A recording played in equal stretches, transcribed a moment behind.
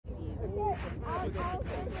I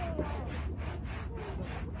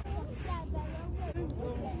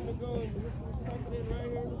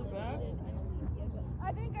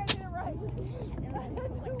think I did it right.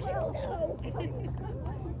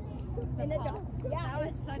 In the dark. Yeah, that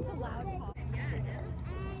was such a loud call.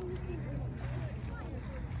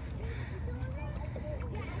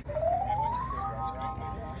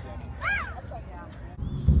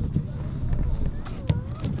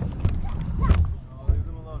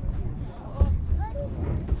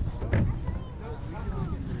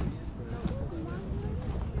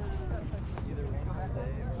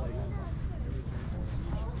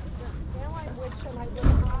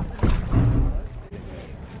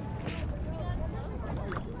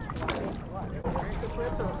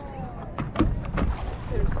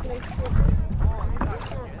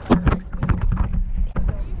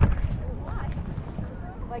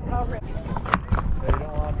 Like already. You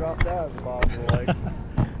don't want to drop that at the bottom of the lake.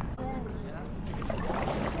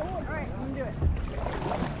 Alright, I'm gonna do it.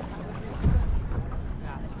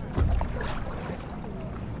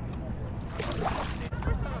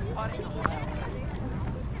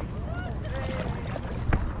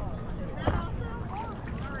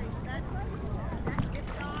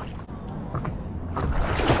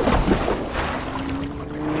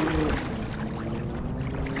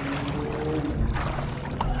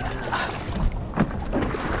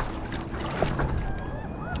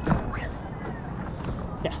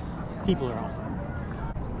 People are awesome.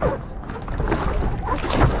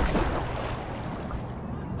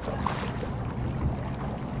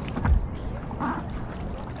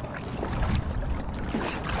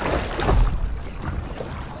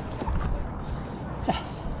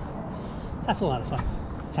 That's a lot of fun.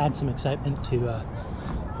 Add some excitement to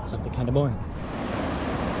something kind of boring.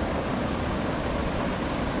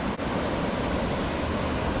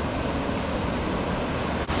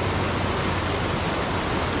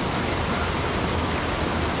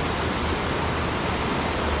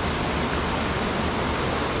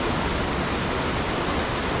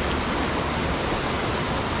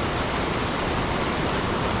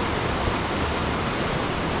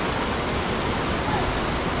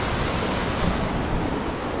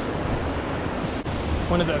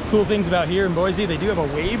 One of the cool things about here in Boise, they do have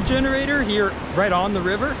a wave generator here right on the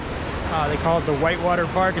river. They call it the Whitewater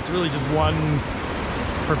Park. It's really just one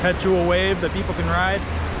perpetual wave that people can ride.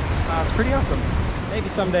 It's pretty awesome. Maybe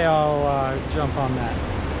someday I'll jump on that.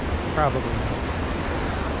 Probably not.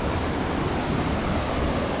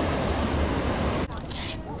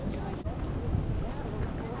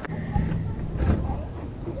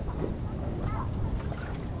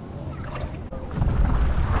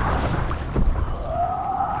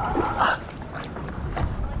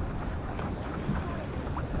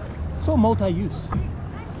 So multi-use.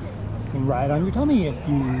 You can ride on your tummy if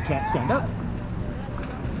you can't stand up.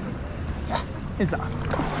 Yeah, it's awesome.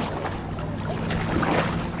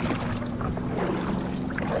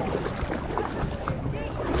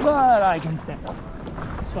 But I can stand up.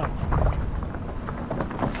 It's fine.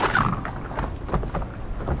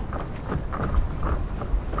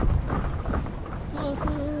 It's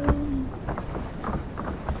awesome.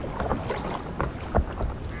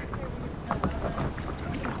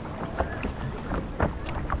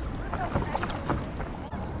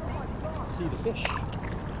 See the fish.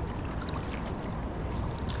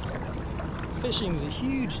 Fishing's a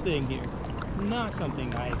huge thing here. Not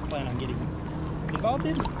something I plan on getting involved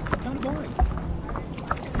in. It's kind of boring.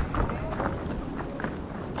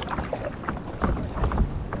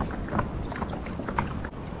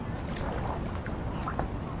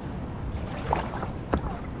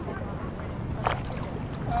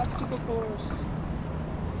 Obstacle course.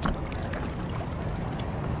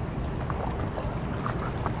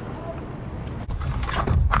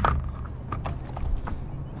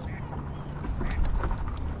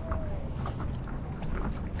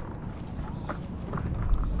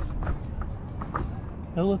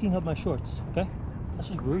 No looking up my shorts, okay? That's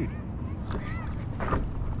just rude.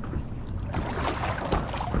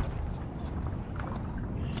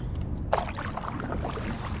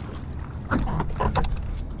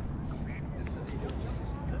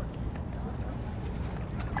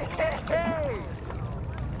 Hey!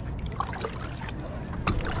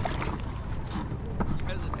 You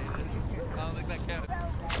hesitated. I don't think that counted.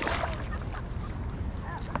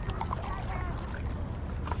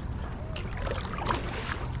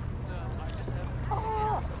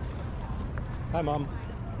 Hi, Mom.